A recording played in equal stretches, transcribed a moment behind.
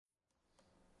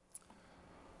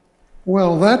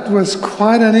Well, that was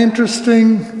quite an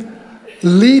interesting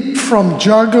leap from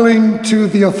juggling to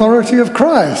the authority of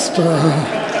Christ.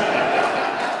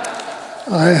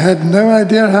 I had no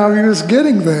idea how he was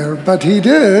getting there, but he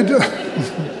did.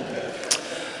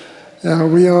 Yeah,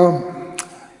 we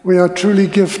are truly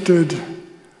gifted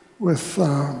with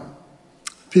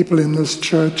people in this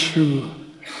church who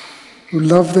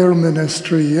love their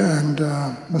ministry, and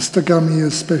Mr. Gummy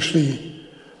especially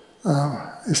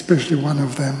one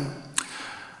of them.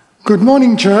 Good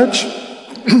morning, church.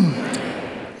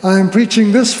 I am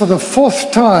preaching this for the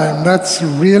 4th time. That's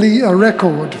really a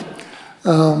record,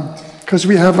 because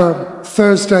we have a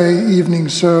Thursday evening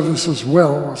service as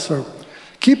well. So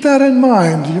keep that in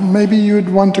mind. Maybe you'd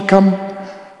want to come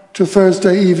to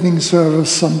Thursday evening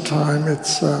service sometime.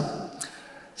 It's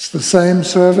the same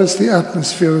service. The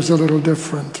atmosphere is a little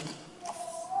different.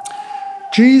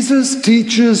 Jesus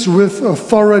teaches with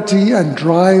authority and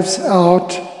drives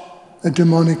out a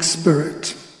demonic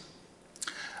spirit.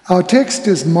 Our text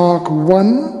is Mark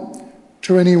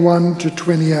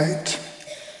 1:21-28.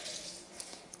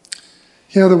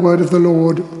 Hear the word of the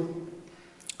Lord.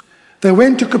 They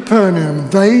went to Capernaum.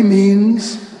 They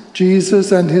means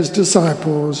Jesus and his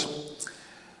disciples.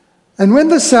 And when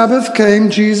the Sabbath came,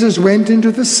 Jesus went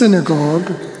into the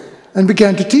synagogue and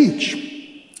began to teach.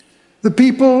 The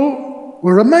people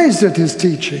were amazed at his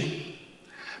teaching,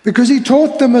 because he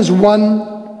taught them as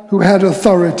one who had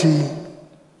authority,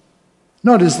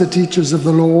 not as the teachers of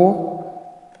the law.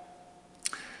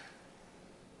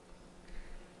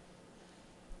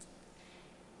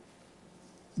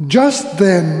 Just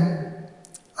then,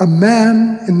 a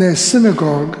man in their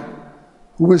synagogue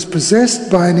who was possessed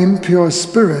by an impure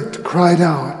spirit cried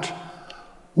out,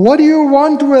 "What do you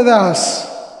want with us,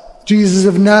 Jesus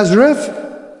of Nazareth?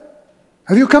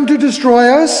 Have you come to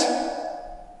destroy us?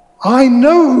 I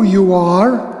know who you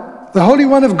are, the Holy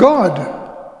One of God."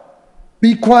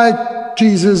 "Be quiet,"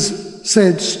 Jesus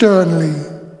said sternly.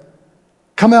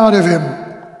 "Come out of him."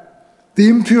 The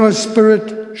impure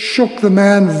spirit shook the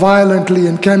man violently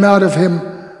and came out of him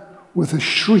with a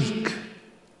shriek.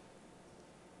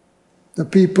 The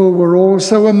people were all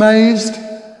so amazed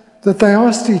that they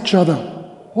asked each other,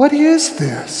 "What is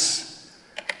this?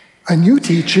 A new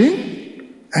teaching,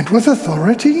 and with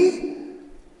authority?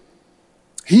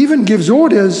 He even gives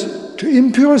orders to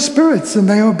impure spirits, and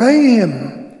they obey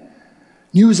him."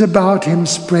 News about him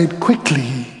spread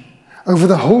quickly over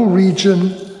the whole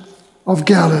region of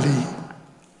Galilee.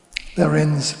 There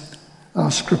ends our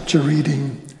scripture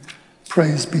reading.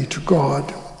 Praise be to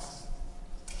God.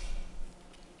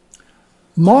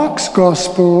 Mark's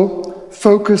gospel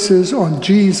focuses on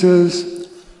Jesus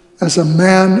as a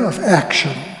man of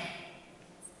action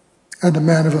and a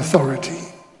man of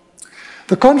authority.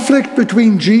 The conflict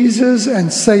between Jesus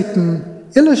and Satan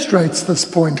illustrates this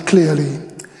point clearly.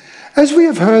 As we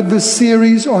have heard this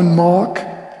series on Mark,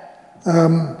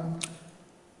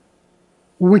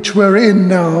 which we're in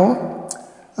now,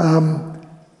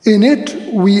 in it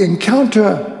we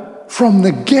encounter from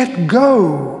the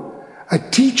get-go a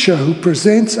teacher who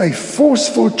presents a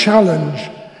forceful challenge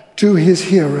to his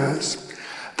hearers.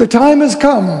 The time has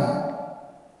come.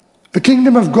 The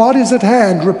kingdom of God is at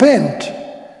hand. Repent,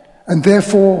 and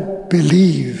therefore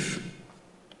believe.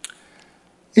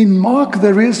 In Mark,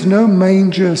 there is no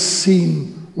manger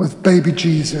scene with baby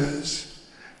Jesus.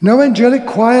 No angelic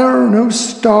choir, no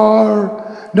star,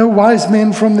 no wise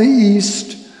men from the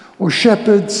east, or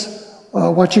shepherds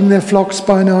watching their flocks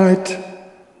by night.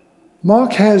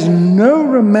 Mark has no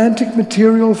romantic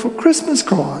material for Christmas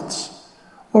cards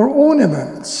or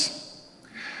ornaments.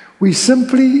 We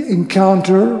simply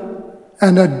encounter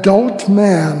an adult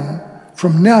man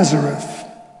from Nazareth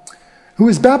who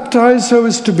is baptized so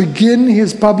as to begin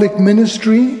his public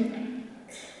ministry,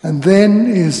 and then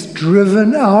is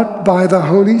driven out by the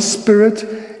Holy Spirit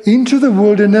into the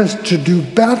wilderness to do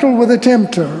battle with the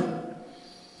tempter.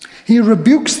 He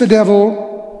rebukes the devil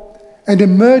and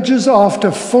emerges after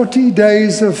 40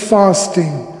 days of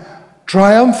fasting,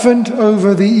 triumphant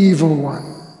over the evil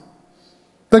one.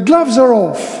 The gloves are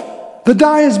off, the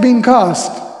die has been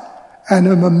cast, and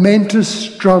a momentous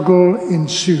struggle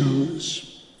ensues.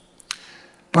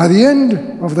 By the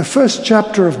end of the first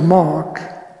chapter of Mark,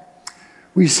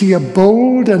 we see a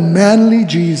bold and manly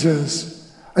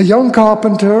Jesus, a young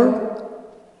carpenter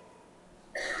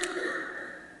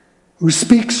who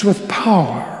speaks with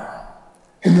power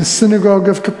in the synagogue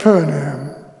of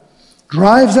Capernaum,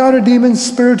 drives out a demon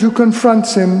spirit who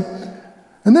confronts him,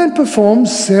 and then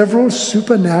performs several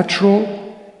supernatural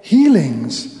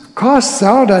healings, casts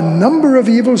out a number of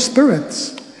evil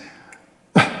spirits.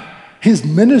 His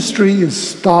ministry is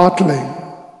startling.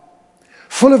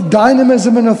 full of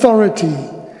dynamism and authority.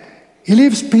 He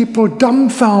leaves people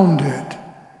dumbfounded,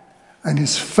 and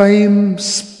his fame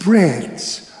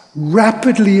spreads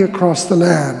rapidly across the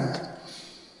land.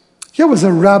 Here was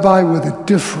a rabbi with a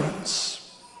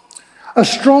difference, a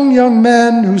strong young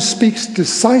man who speaks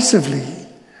decisively,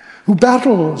 who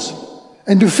battles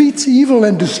and defeats evil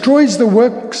and destroys the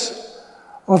works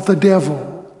of the devil.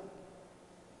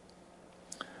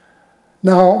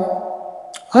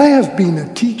 Now, I have been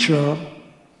a teacher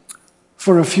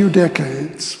for a few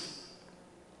decades,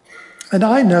 and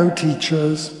I know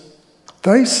teachers.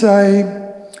 They say,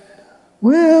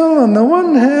 well, on the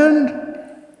one hand,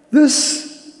 this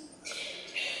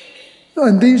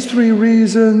and these three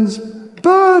reasons,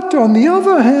 but on the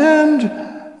other hand,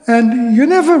 and you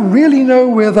never really know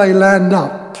where they land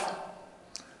up.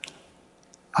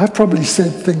 I've probably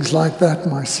said things like that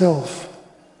myself.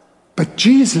 But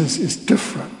Jesus is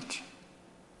different.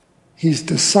 He's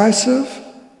decisive.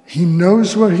 He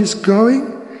knows where he's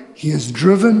going. He is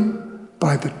driven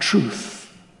by the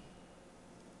truth.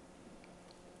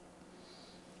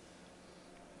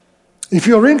 If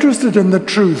you're interested in the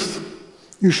truth,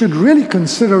 you should really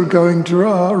consider going to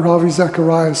Ravi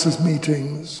Zacharias'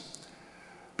 meetings,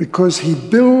 because he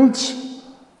builds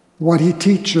what he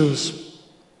teaches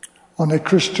on a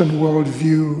Christian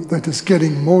worldview that is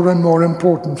getting more and more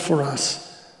important for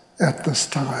us at this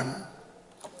time.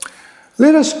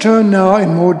 Let us turn now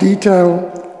in more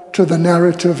detail to the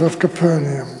narrative of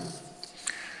Capernaum.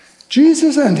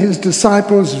 Jesus and his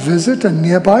disciples visit a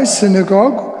nearby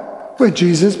synagogue where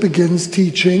Jesus begins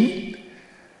teaching.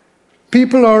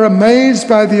 People are amazed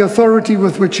by the authority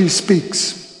with which he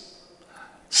speaks.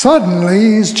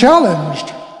 Suddenly, he's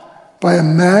challenged by a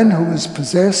man who is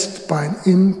possessed by an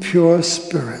impure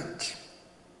spirit.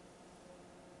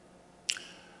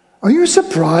 Are you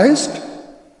surprised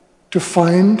to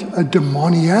find a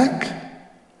demoniac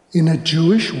in a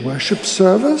Jewish worship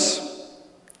service?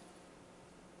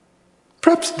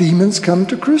 Perhaps demons come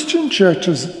to Christian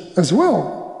churches as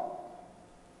well.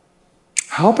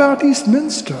 How about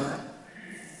Eastminster?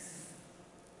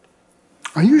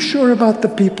 Are you sure about the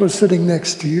people sitting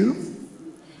next to you?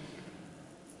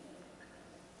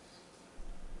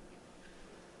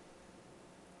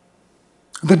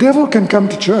 The devil can come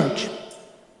to church.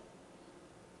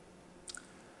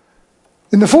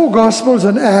 In the four Gospels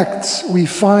and Acts, we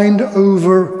find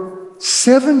over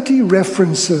 70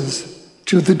 references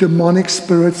to the demonic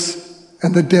spirits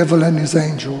and the devil and his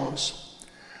angels.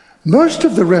 Most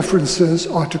of the references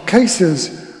are to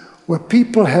cases where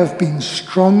people have been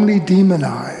strongly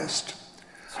demonized,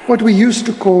 what we used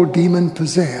to call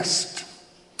demon-possessed.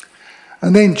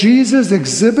 And then Jesus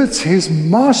exhibits his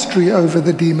mastery over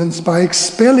the demons by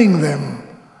expelling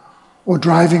them or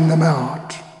driving them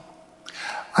out.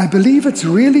 I believe it's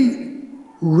really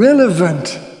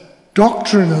relevant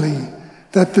doctrinally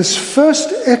that this first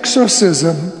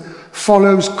exorcism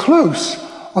follows close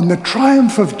on the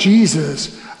triumph of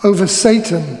Jesus over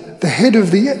Satan, the head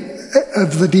of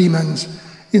the demons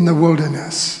in the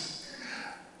wilderness.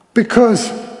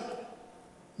 Because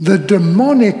the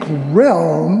demonic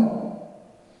realm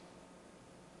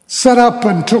set up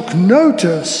and took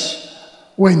notice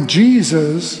when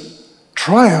Jesus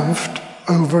triumphed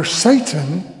over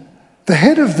Satan, the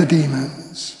head of the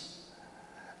demons.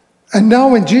 And now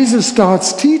when Jesus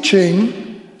starts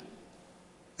teaching,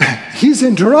 he's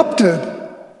interrupted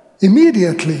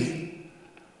immediately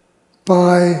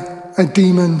by a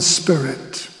demon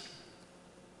spirit.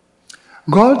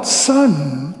 God's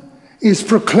Son is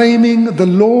proclaiming the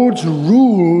Lord's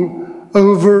rule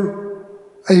over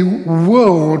a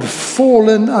world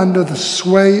fallen under the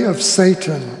sway of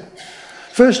Satan.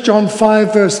 1 John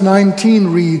 5 verse 19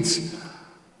 reads,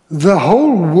 "The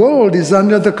whole world is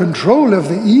under the control of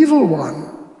the evil one."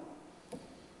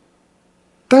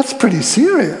 That's pretty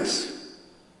serious.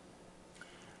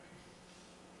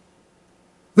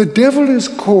 The devil is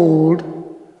called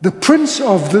the prince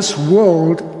of this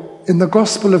world in the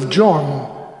Gospel of John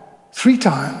 3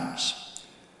 times.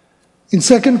 In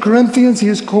 2 Corinthians, he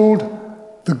is called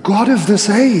the God of this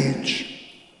age,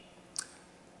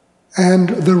 and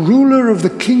the ruler of the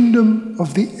kingdom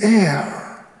of the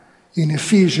air in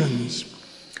Ephesians.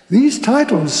 These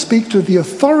titles speak to the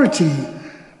authority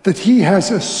that he has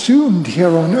assumed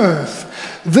here on earth.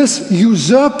 This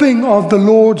usurping of the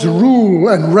Lord's rule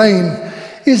and reign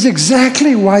is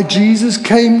exactly why Jesus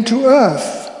came to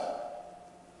earth.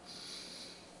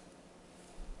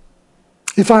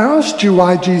 If I asked you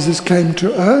why Jesus came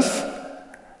to earth,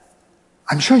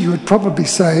 I'm sure you would probably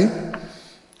say,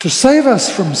 to save us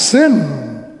from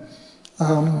sin,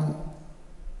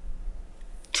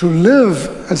 to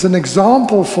live as an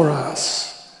example for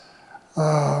us,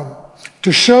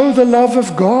 to show the love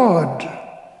of God.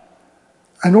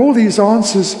 And all these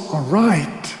answers are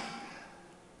right.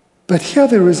 But here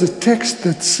there is a text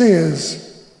that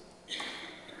says,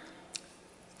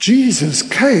 Jesus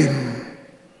came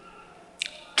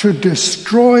to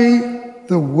destroy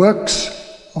the works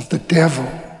of the devil.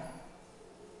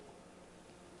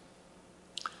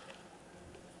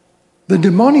 The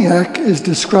demoniac is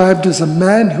described as a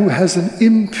man who has an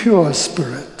impure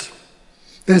spirit.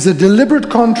 There's a deliberate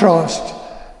contrast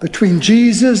between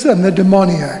Jesus and the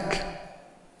demoniac.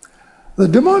 The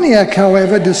demoniac,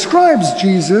 however, describes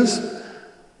Jesus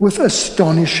with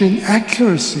astonishing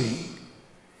accuracy.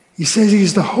 He says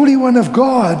he's the Holy One of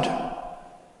God.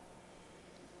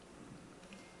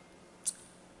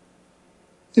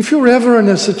 If you're ever in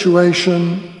a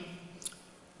situation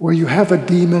where you have a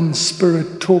demon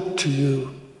spirit talk to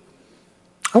you,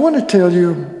 I want to tell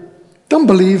you, don't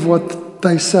believe what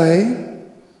they say.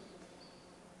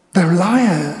 They're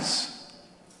liars.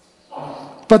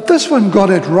 But this one got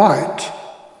it right.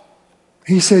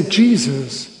 He said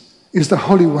Jesus is the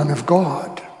Holy One of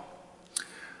God.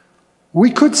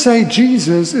 We could say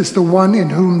Jesus is the one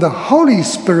in whom the Holy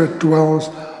Spirit dwells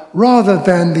rather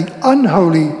than the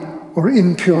unholy or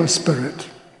impure spirit.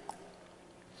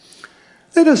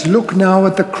 Let us look now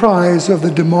at the cries of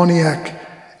the demoniac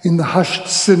in the hushed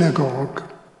synagogue.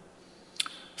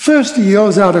 First he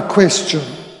yells out a question.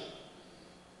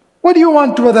 What do you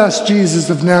want with us, Jesus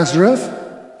of Nazareth?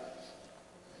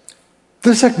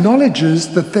 This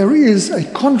acknowledges that there is a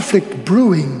conflict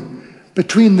brewing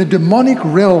between the demonic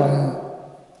realm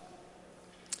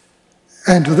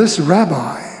and this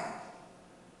rabbi.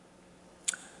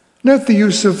 Note the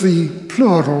use of the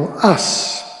plural,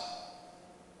 us.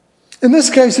 In this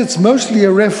case, it's most likely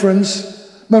a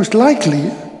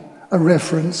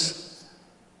reference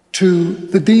to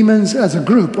the demons as a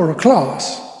group or a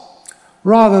class,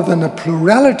 rather than a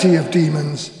plurality of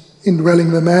demons indwelling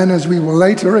the man, as we will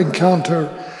later encounter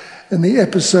in the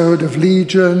episode of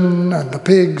Legion and the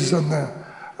pigs and the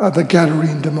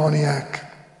Gadarene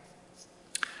demoniac.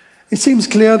 It seems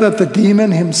clear that the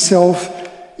demon himself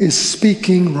is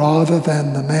speaking rather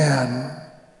than the man.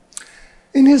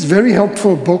 In his very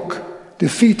helpful book,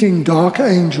 Defeating Dark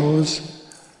Angels,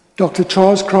 Dr.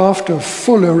 Charles Kraft of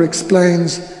Fuller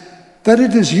explains that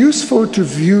it is useful to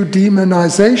view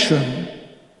demonization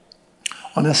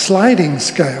on a sliding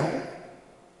scale,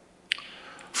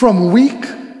 from weak,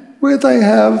 where they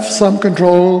have some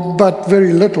control but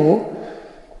very little,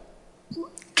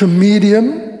 to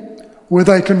medium, where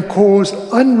they can cause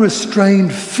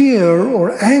unrestrained fear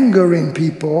or anger in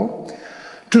people,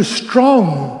 to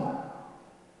strong,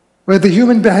 where the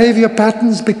human behavior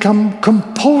patterns become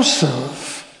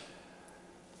compulsive,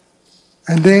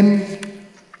 and then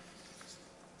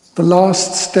the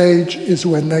last stage is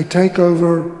when they take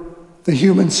over the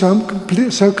human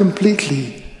so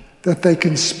completely that they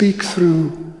can speak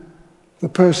through the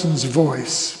person's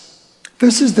voice.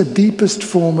 This is the deepest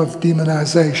form of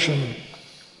demonization,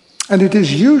 and it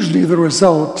is usually the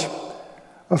result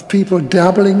of people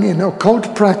dabbling in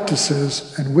occult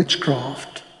practices and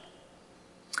witchcraft.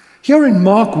 Here in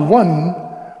Mark 1,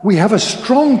 we have a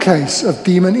strong case of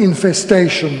demon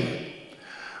infestation,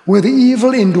 where the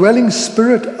evil indwelling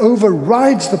spirit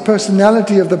overrides the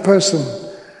personality of the person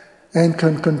and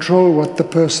can control what the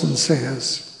person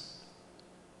says.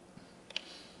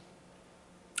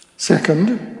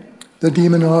 Second, the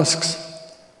demon asks,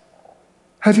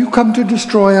 "Have you come to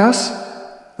destroy us?"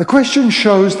 The question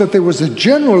shows that there was a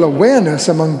general awareness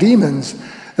among demons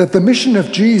that the mission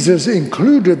of Jesus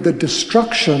included the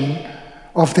destruction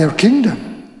of their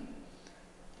kingdom.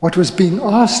 What was being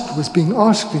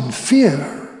asked in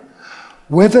fear,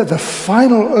 whether the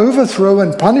final overthrow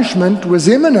and punishment was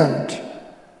imminent.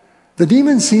 The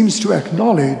demon seems to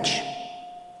acknowledge,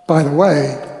 by the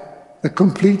way, the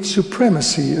complete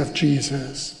supremacy of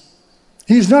Jesus.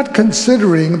 He's not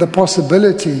considering the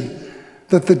possibility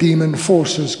that the demon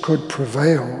forces could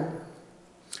prevail.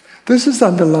 This is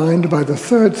underlined by the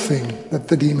third thing that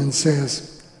the demon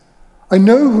says. "I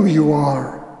know who you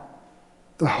are,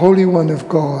 the Holy One of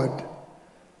God."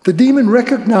 The demon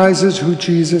recognizes who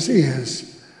Jesus is,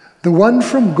 the one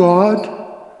from God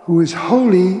who is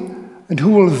holy and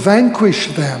who will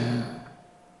vanquish them.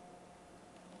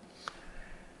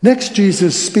 Next,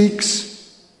 Jesus speaks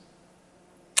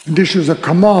and issues a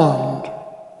command.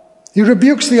 He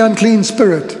rebukes the unclean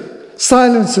spirit,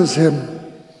 silences him,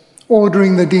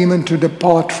 ordering the demon to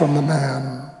depart from the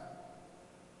man.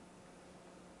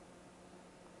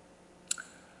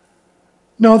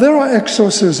 Now, there are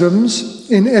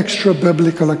exorcisms in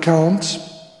extra-biblical accounts.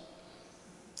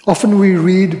 Often we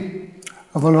read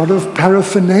of a lot of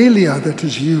paraphernalia that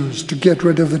is used to get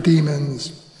rid of the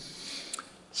demons.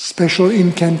 Special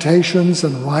incantations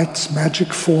and rites,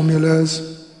 magic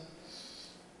formulas.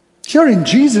 Here in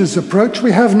Jesus' approach,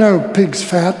 we have no pig's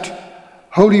fat,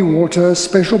 holy water,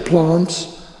 special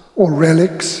plants, or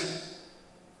relics.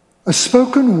 A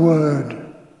spoken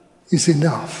word is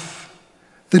enough.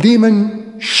 The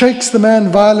demon shakes the man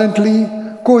violently,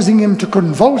 causing him to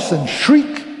convulse and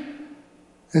shriek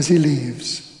as he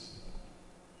leaves.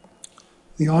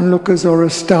 The onlookers are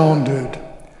astounded.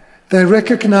 They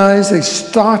recognize a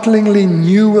startlingly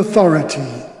new authority.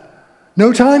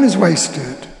 No time is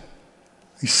wasted.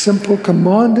 A simple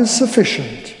command is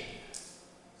sufficient.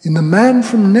 In the man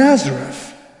from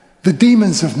Nazareth, the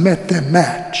demons have met their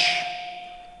match.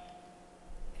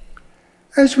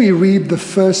 As we read the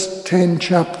first 10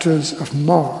 chapters of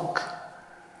Mark,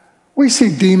 we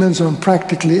see demons on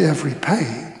practically every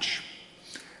page.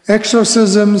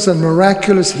 Exorcisms and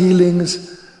miraculous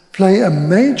healings play a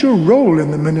major role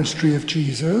in the ministry of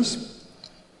Jesus.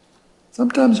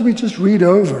 Sometimes we just read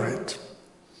over it.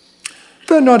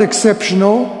 They're not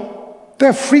exceptional,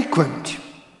 they're frequent.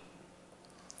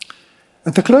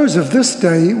 At the close of this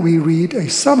day, we read a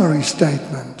summary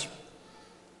statement.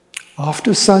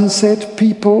 After sunset,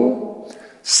 people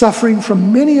suffering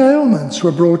from many ailments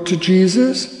were brought to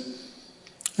Jesus,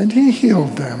 and he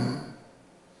healed them.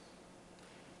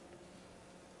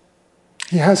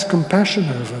 He has compassion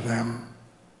over them.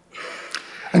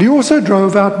 And he also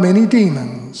drove out many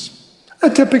demons, a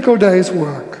typical day's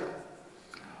work.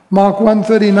 Mark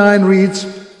 1:39 reads,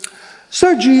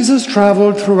 "So Jesus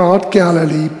traveled throughout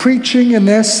Galilee, preaching in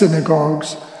their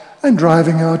synagogues and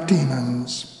driving out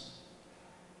demons."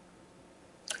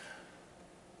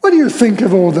 What do you think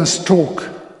of all this talk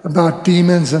about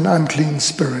demons and unclean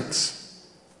spirits?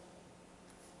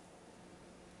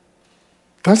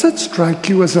 Does it strike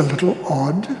you as a little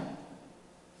odd?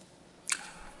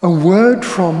 A word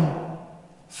from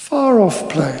far-off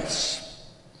place,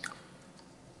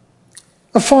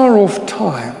 a far-off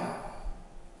time.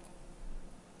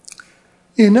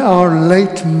 In our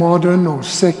late modern or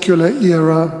secular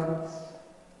era,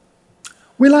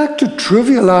 we like to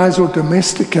trivialize or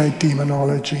domesticate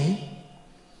demonology.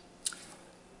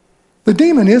 The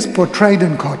demon is portrayed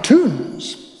in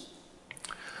cartoons,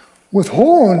 with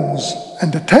horns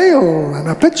and a tail and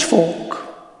a pitchfork,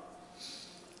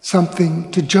 something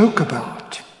to joke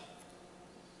about.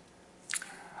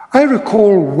 I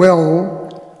recall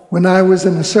well when I was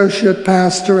an associate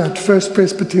pastor at First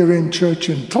Presbyterian Church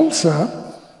in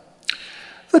Tulsa,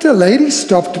 that a lady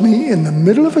stopped me in the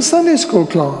middle of a Sunday school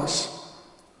class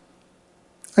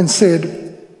and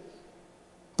said,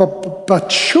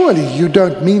 but surely you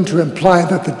don't mean to imply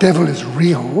that the devil is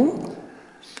real?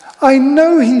 I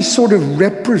know he sort of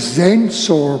represents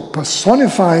or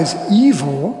personifies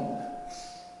evil,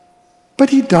 but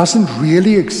he doesn't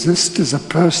really exist as a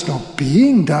personal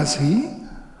being, does he?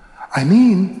 I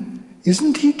mean,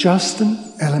 isn't he just an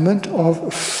element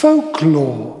of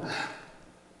folklore,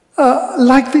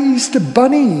 like the Easter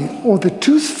Bunny or the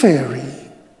Tooth Fairy?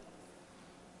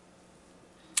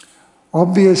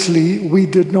 Obviously, we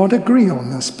did not agree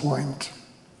on this point.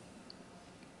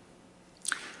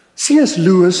 C.S.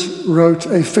 Lewis wrote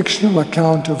a fictional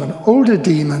account of an older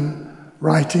demon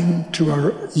writing to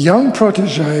a young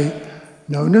protege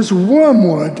known as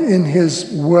Wormwood in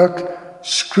his work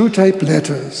Screwtape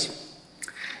Letters.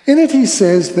 In it he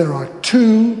says there are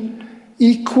two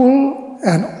equal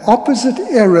and opposite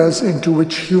errors into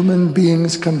which human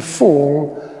beings can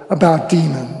fall about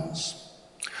demons.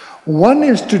 One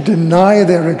is to deny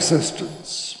their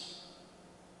existence.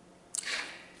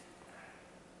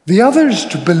 The other is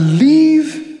to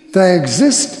believe they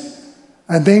exist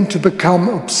and then to become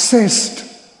obsessed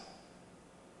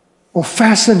or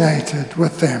fascinated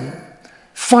with them,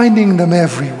 finding them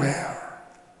everywhere.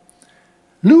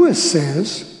 Lewis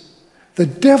says the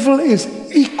devil is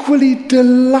equally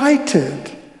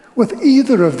delighted with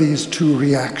either of these two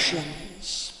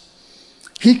reactions.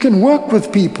 He can work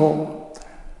with people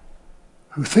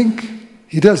who think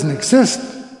he doesn't exist.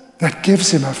 That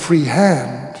gives him a free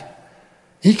hand.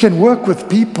 He can work with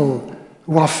people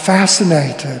who are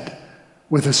fascinated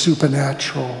with the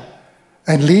supernatural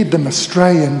and lead them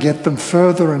astray and get them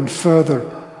further and further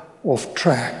off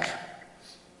track.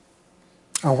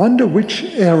 I wonder which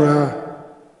error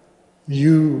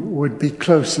you would be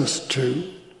closest to.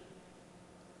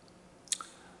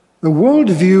 The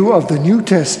worldview of the New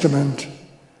Testament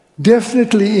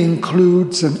definitely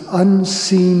includes an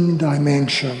unseen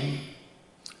dimension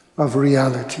of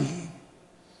reality.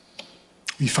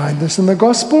 We find this in the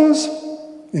Gospels,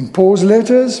 in Paul's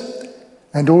letters,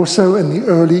 and also in the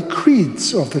early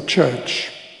creeds of the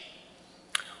church,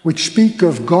 which speak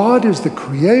of God as the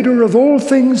creator of all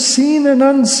things seen and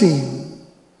unseen.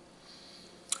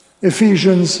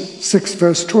 Ephesians 6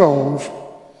 verse 12,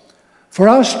 "For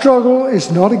our struggle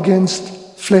is not against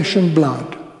flesh and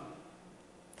blood."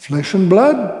 Flesh and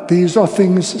blood, these are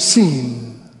things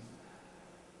seen.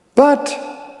 "But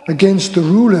against the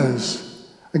rulers,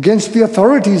 against the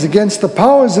authorities, against the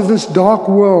powers of this dark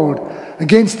world,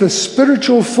 against the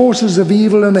spiritual forces of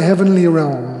evil in the heavenly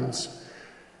realms.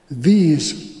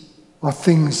 These are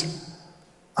things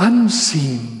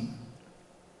unseen."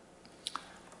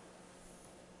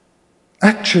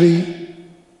 Actually,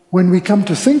 when we come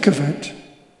to think of it,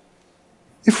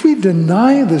 if we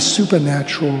deny the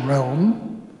supernatural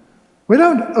realm, we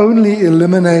don't only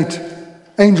eliminate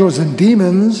angels and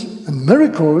demons and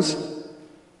miracles,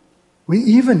 we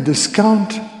even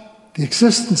discount the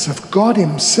existence of God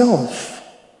Himself,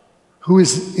 who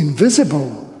is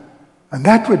invisible, and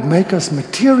that would make us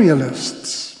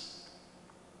materialists.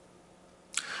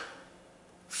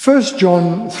 1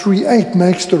 John 3:8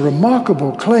 makes the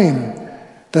remarkable claim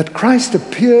that Christ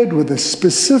appeared with a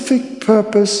specific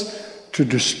purpose to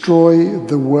destroy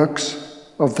the works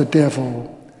of the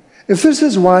devil. If this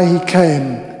is why He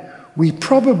came, we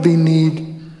probably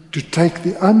need to take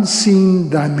the unseen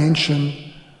dimension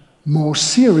more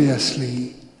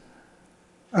seriously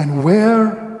and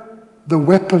wear the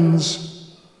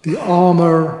weapons, the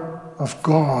armor of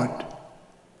God,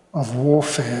 of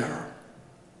warfare.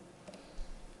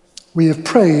 We have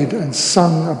prayed and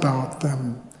sung about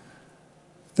them,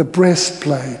 the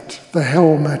breastplate, the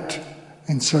helmet,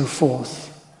 and so forth.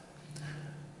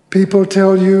 People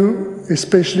tell you,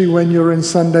 especially when you're in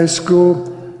Sunday school,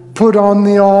 put on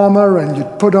the armor, and you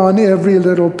put on every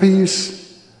little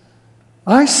piece.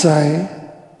 I say,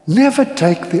 never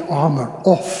take the armor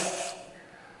off,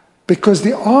 because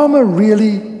the armor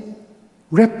really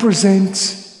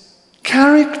represents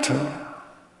character.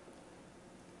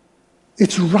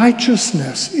 It's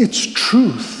righteousness, it's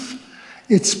truth,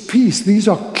 it's peace. These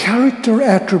are character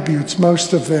attributes,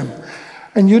 most of them.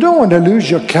 And you don't want to lose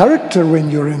your character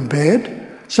when you're in bed,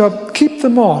 so keep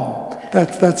them on.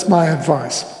 That's my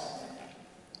advice.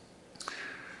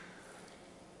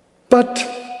 But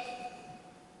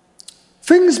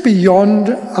things beyond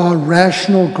our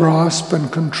rational grasp and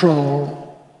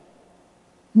control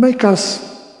make us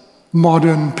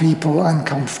modern people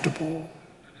uncomfortable.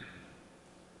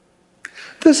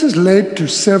 This has led to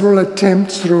several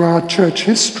attempts throughout church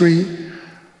history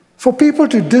for people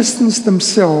to distance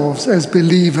themselves as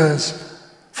believers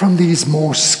from these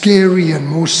more scary and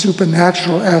more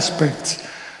supernatural aspects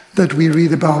that we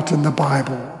read about in the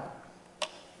Bible.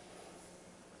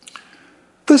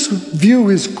 This view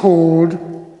is called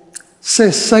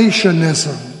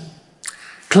cessationism,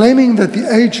 claiming that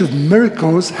the age of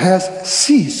miracles has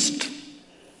ceased.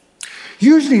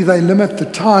 Usually they limit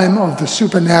the time of the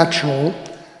supernatural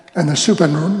and the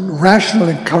super-rational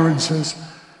occurrences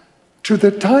to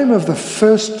the time of the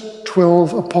first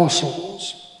 12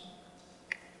 apostles.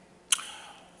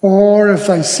 Or if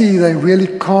they see they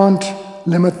really can't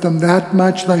limit them that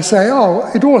much, they say,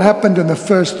 oh, it all happened in the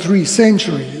first 3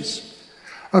 centuries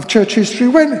of church history,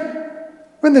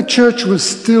 when the church was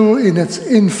still in its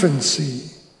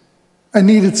infancy and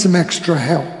needed some extra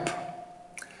help.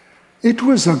 It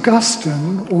was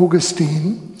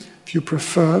Augustine, if you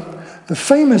prefer, the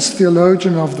famous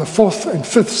theologian of the 4th and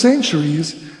 5th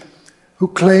centuries, who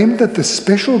claimed that the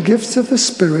special gifts of the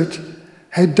Spirit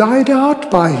had died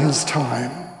out by his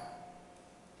time.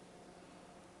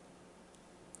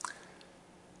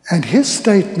 And his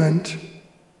statement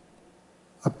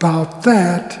about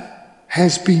that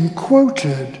has been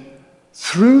quoted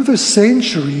through the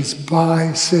centuries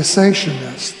by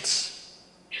cessationists.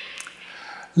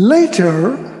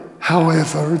 Later,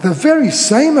 however, the very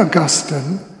same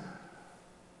Augustine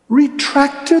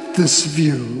retracted this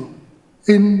view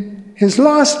in his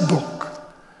last book,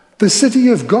 The City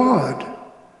of God,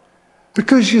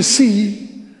 because you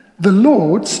see, the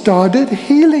Lord started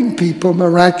healing people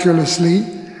miraculously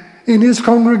in his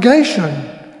congregation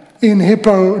in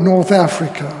Hippo, North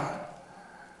Africa.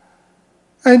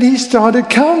 And he started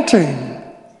counting.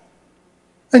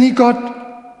 And he got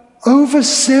over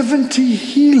 70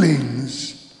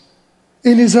 healings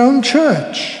in his own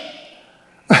church.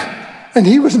 And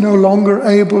he was no longer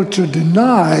able to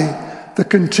deny the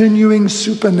continuing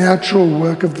supernatural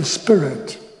work of the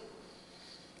Spirit.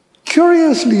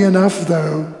 Curiously enough,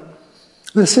 though,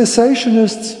 the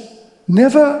cessationists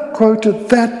never quoted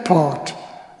that part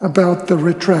about the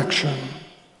retraction.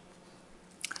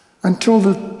 Until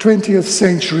the 20th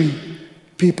century,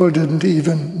 people didn't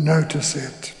even notice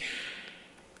it.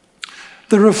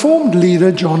 The Reformed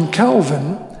leader John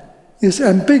Calvin is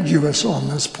ambiguous on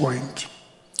this point.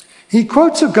 He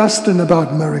quotes Augustine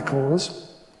about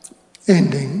miracles,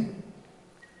 ending,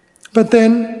 but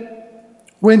then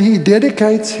when he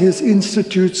dedicates his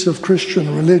Institutes of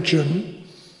Christian Religion,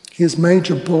 his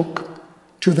major book,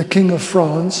 to the King of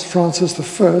France, Francis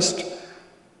I,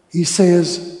 he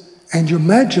says, "And your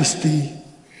Majesty,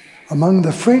 among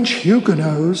the French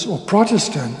Huguenots or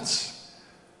Protestants,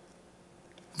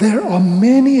 there are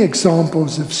many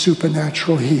examples of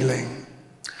supernatural healing.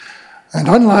 And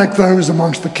unlike those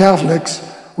amongst the Catholics,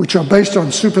 which are based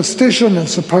on superstition and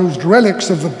supposed relics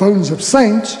of the bones of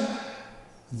saints,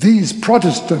 these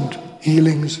Protestant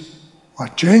healings are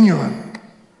genuine."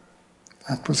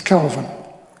 That was Calvin.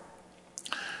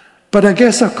 But I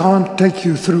guess I can't take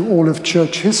you through all of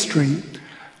church history.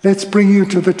 Let's bring you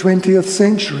to the 20th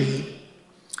century.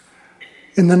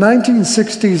 In the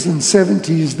 1960s and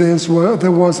 70s,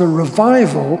 there was a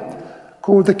revival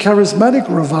called the Charismatic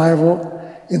Revival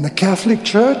in the Catholic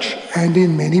Church and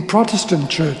in many Protestant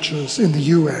churches in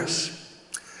the US.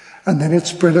 And then it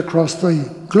spread across the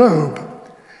globe.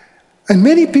 And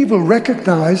many people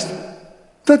recognized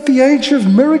that the age of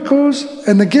miracles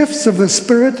and the gifts of the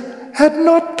Spirit had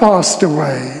not passed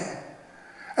away.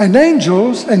 And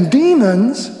angels and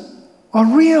demons are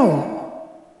real.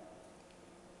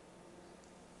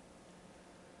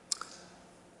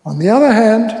 On the other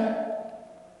hand,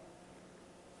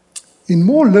 in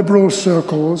more liberal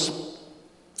circles,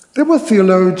 there were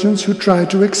theologians who tried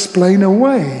to explain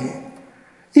away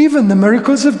even the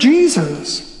miracles of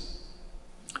Jesus.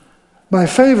 My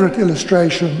favorite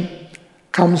illustration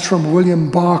comes from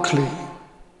William Barclay.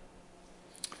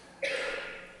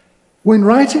 When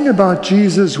writing about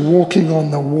Jesus walking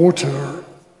on the water,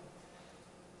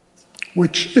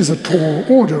 which is a tall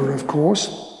order, of course,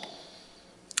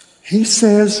 he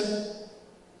says,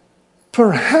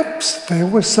 perhaps there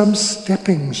were some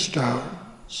stepping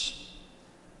stones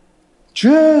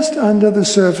just under the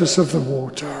surface of the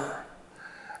water.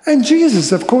 And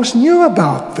Jesus, of course, knew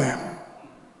about them.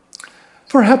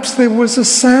 Perhaps there was a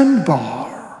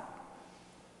sandbar.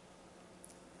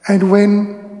 And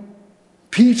when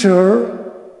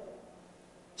Peter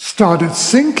started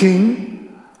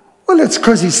sinking, well, it's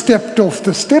because he stepped off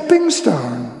the stepping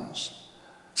stones.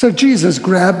 So Jesus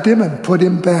grabbed him and put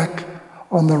him back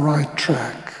on the right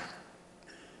track.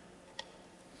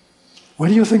 What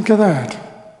do you think of that?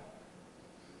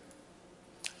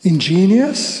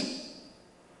 Ingenious,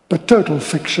 but total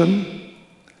fiction.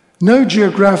 No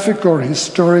geographic or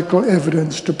historical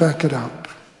evidence to back it up.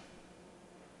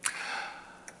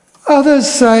 Others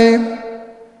say,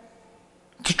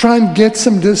 to try and get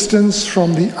some distance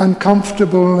from the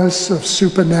uncomfortableness of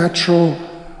supernatural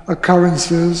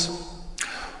occurrences,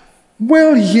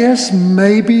 well, yes,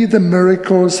 maybe the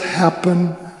miracles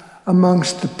happen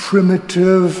amongst the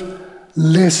primitive,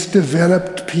 less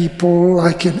developed people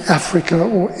like in Africa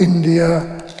or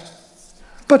India,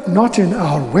 but not in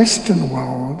our Western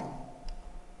world.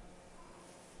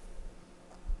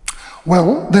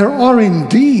 Well, there are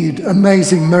indeed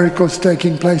amazing miracles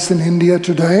taking place in India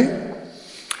today.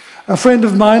 A friend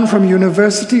of mine from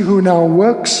university who now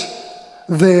works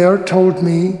there told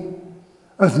me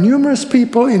of numerous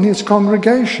people in his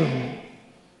congregation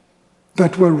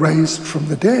that were raised from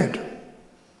the dead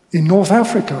in North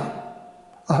Africa,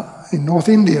 in North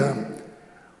India,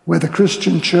 where the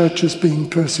Christian church is being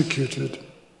persecuted.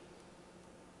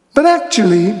 But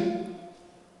actually,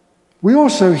 we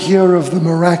also hear of the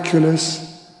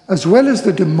miraculous as well as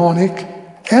the demonic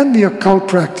and the occult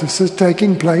practices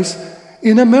taking place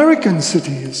in American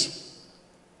cities.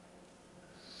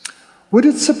 Would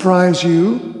it surprise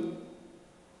you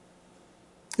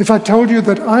if I told you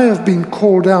that I have been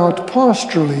called out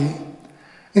pastorally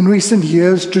in recent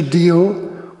years to deal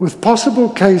with possible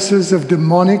cases of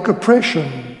demonic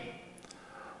oppression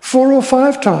 4 or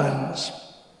 5 times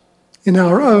in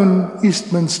our own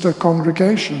Eastminster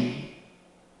congregation?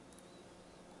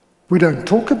 We don't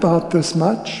talk about this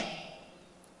much,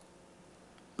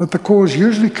 but the calls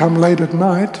usually come late at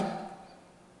night,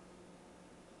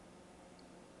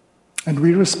 and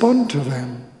we respond to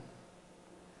them.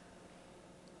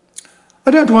 I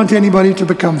don't want anybody to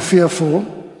become fearful.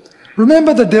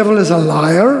 Remember, the devil is a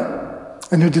liar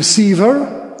and a deceiver,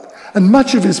 and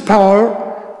much of his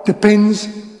power depends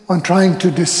on trying to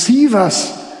deceive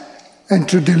us and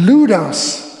to delude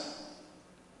us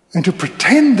and to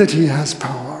pretend that he has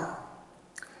power.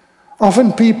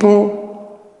 Often people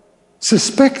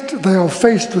suspect they are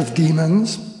faced with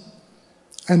demons,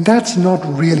 and that's not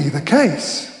really the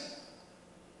case.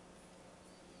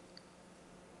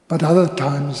 But other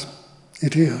times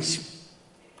it is.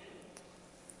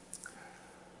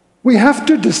 We have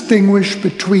to distinguish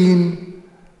between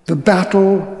the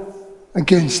battle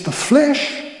against the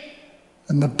flesh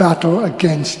and the battle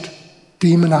against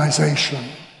demonization.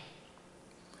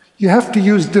 You have to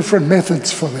use different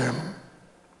methods for them.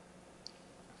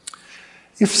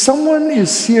 If someone is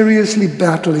seriously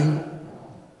battling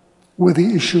with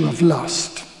the issue of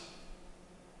lust,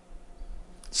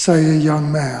 say a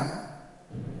young man,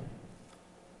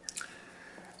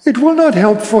 it will not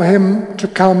help for him to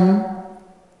come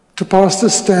to Pastor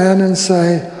Stan and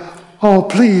say, "Oh,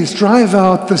 please drive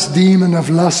out this demon of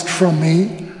lust from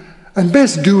me, and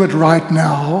best do it right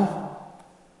now,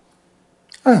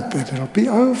 and then it'll be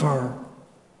over."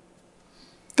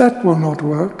 That will not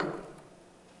work.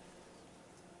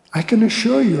 I can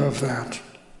assure you of that.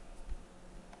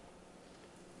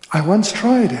 I once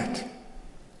tried it.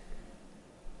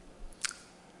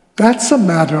 That's a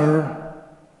matter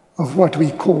of what we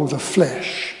call the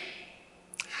flesh.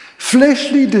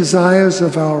 Fleshly desires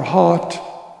of our heart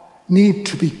need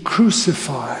to be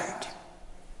crucified,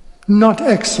 not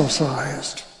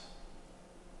exorcised.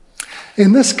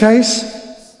 In this case,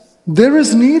 there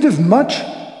is need of much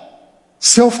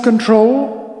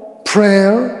self-control,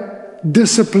 prayer,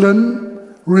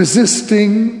 discipline,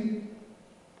 resisting,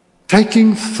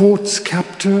 taking thoughts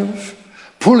captive,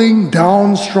 pulling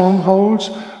down strongholds.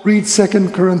 Read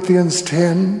 2 Corinthians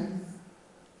 10.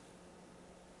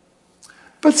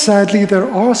 But sadly, there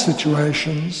are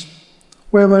situations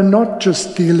where we're not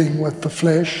just dealing with the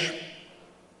flesh,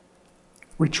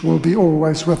 which will be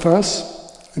always with us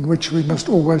and which we must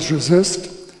always resist,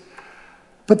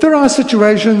 but there are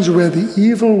situations where the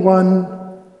evil one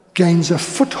gains a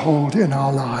foothold in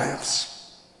our lives,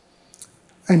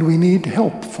 and we need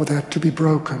help for that to be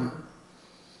broken.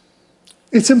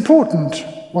 It's important,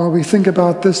 while we think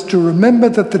about this, to remember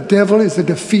that the devil is a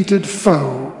defeated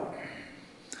foe.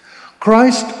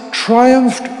 Christ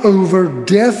triumphed over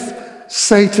death,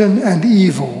 Satan, and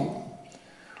evil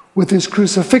with his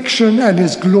crucifixion and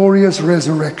his glorious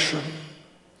resurrection.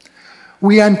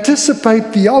 We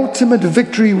anticipate the ultimate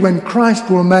victory when Christ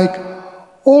will make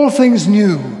all things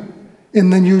new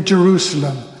in the New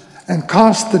Jerusalem and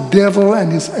cast the devil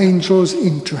and his angels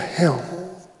into hell.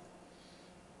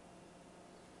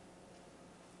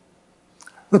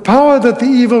 The power that the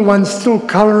evil one still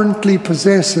currently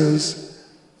possesses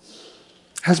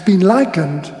has been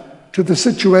likened to the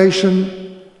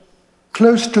situation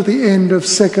close to the end of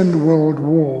Second World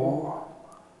War,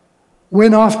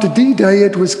 when after D-Day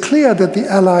it was clear that the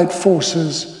Allied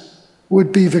forces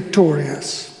would be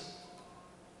victorious.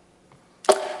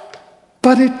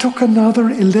 But it took another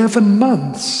 11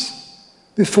 months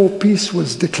before peace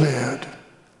was declared.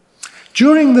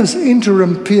 During this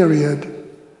interim period,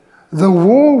 the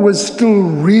war was still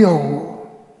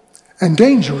real and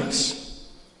dangerous.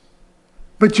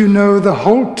 But you know, the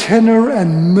whole tenor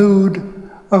and mood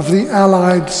of the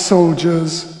Allied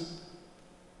soldiers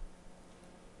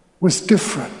was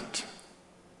different.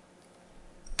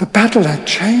 The battle had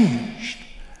changed.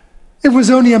 It was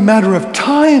only a matter of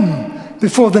time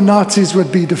before the Nazis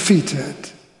would be defeated.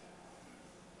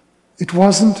 It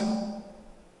wasn't,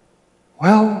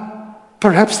 well,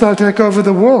 perhaps they'll take over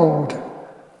the world.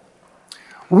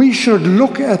 We should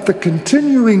look at the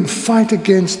continuing fight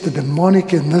against the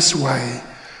demonic in this way,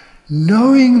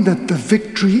 knowing that the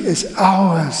victory is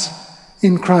ours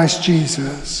in Christ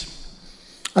Jesus.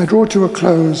 I draw to a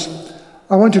close.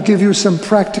 I want to give you some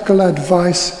practical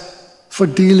advice for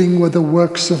dealing with the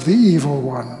works of the evil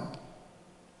one.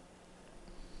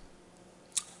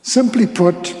 Simply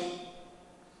put,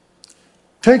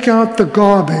 take out the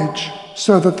garbage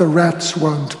so that the rats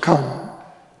won't come.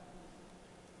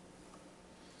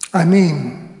 I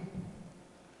mean,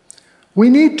 we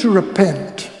need to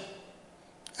repent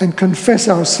and confess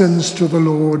our sins to the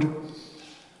Lord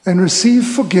and receive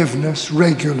forgiveness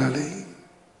regularly.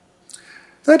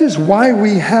 That is why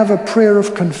we have a prayer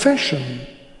of confession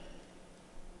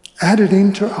added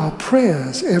into our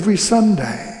prayers every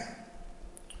Sunday.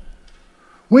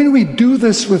 When we do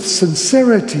this with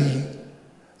sincerity,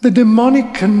 the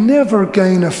demonic can never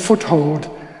gain a foothold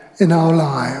in our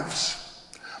lives.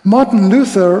 Martin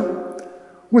Luther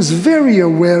was very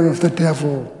aware of the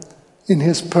devil in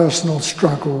his personal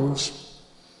struggles.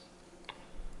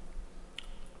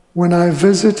 When I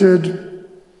visited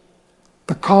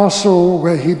the castle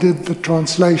where he did the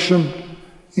translation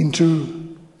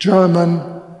into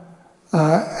German,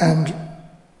 and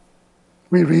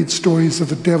we read stories of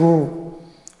the devil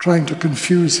trying to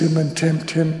confuse him and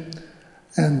tempt him,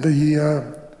 and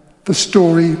the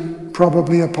story,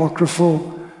 probably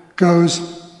apocryphal,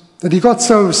 goes that he got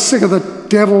so sick of the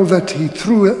devil that he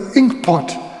threw an ink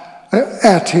pot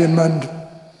at him, and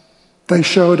They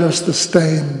showed us the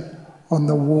stain on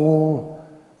the wall.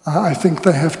 I think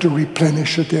they have to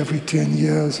replenish it every 10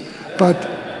 years, but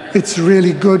it's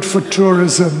really good for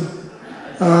tourism.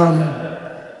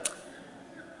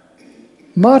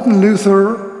 Martin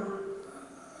Luther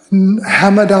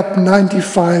hammered up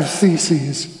 95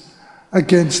 theses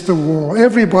against the wall.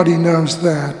 Everybody knows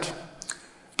that.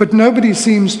 But nobody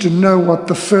seems to know what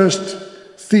the first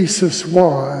thesis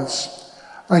was.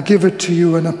 I give it to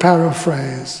you in a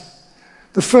paraphrase.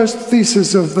 The first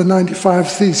thesis of the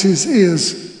 95 Theses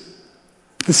is,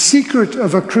 the secret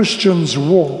of a Christian's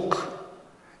walk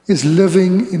is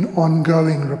living in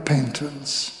ongoing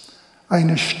repentance.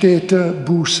 Eine stete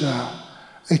Buße,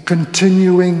 a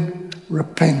continuing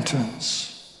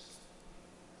repentance.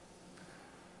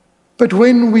 But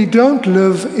when we don't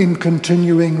live in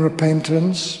continuing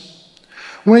repentance,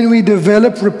 when we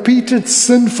develop repeated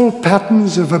sinful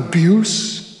patterns of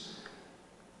abuse,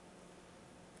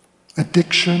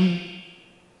 addiction,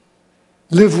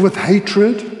 live with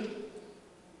hatred,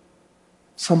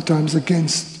 sometimes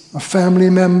against a family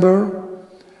member,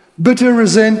 bitter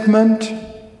resentment,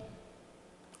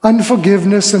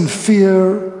 unforgiveness and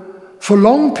fear for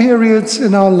long periods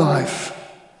in our life,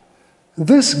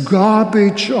 this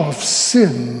garbage of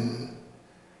sin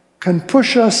can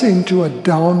push us into a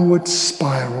downward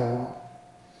spiral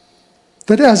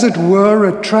that, as it were,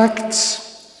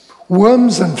 attracts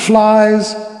worms and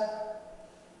flies,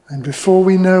 and before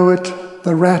we know it,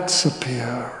 the rats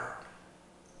appear.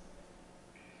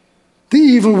 The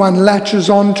evil one latches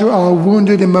onto our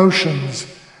wounded emotions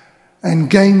and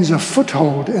gains a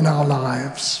foothold in our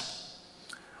lives.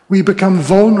 We become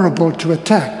vulnerable to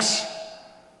attacks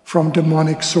from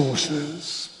demonic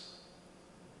sources.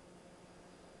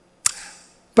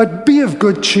 But be of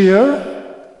good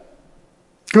cheer,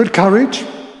 good courage.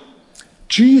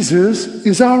 Jesus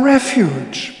is our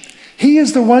refuge. He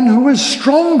is the one who is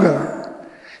stronger.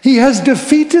 He has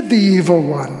defeated the evil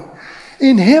one.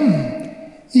 In him,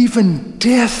 even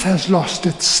death has lost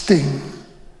its sting.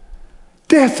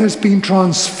 Death has been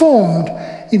transformed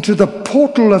into the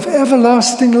portal of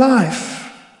everlasting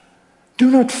life. Do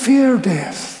not fear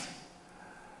death.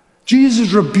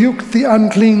 Jesus rebuked the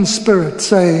unclean spirit,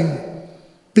 saying,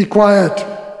 "Be quiet,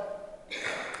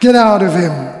 get out of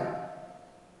him."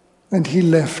 And he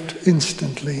left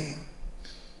instantly.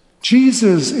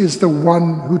 Jesus is the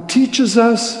one who teaches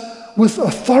us with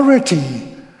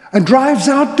authority and drives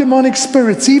out demonic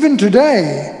spirits even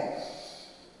today.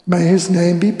 May his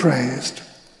name be praised.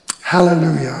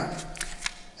 Hallelujah.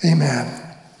 Amen.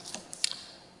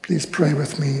 Please pray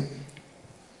with me.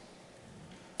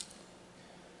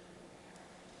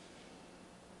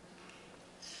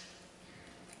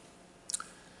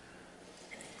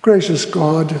 Gracious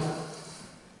God,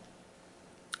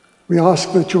 we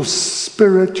ask that your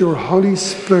Spirit, your Holy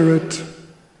Spirit,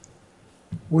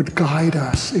 would guide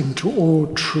us into all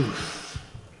truth.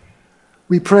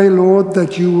 We pray, Lord,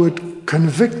 that you would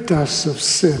convict us of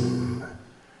sin,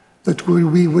 that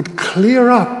we would clear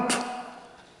up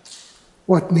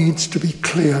what needs to be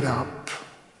cleared up,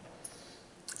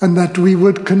 and that we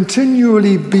would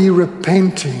continually be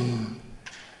repenting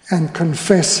and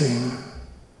confessing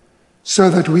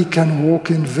so that we can walk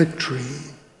in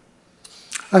victory.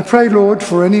 I pray, Lord,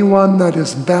 for anyone that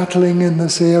is battling in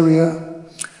this area,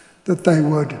 that they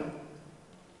would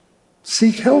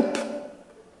seek help,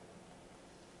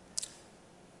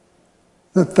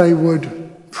 that they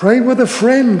would pray with a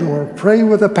friend or pray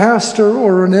with a pastor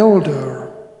or an elder.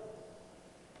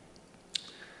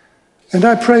 And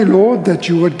I pray, Lord, that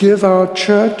you would give our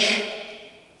church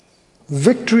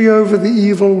victory over the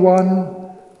evil one,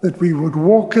 that we would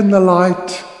walk in the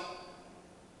light,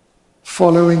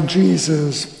 following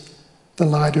Jesus, the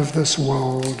light of this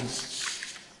world.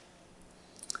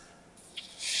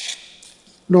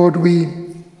 Lord,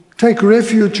 we take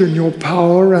refuge in your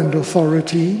power and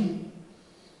authority.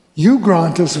 You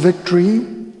grant us victory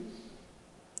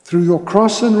through your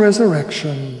cross and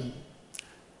resurrection.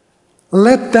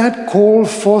 Let that call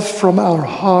forth from our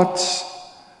hearts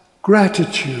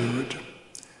gratitude.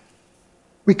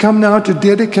 We come now to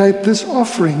dedicate this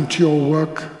offering to your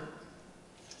work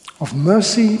of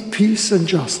mercy, peace, and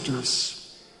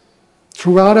justice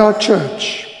throughout our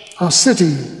church, our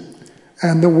city,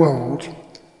 and the world,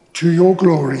 to your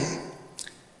glory.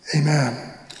 Amen.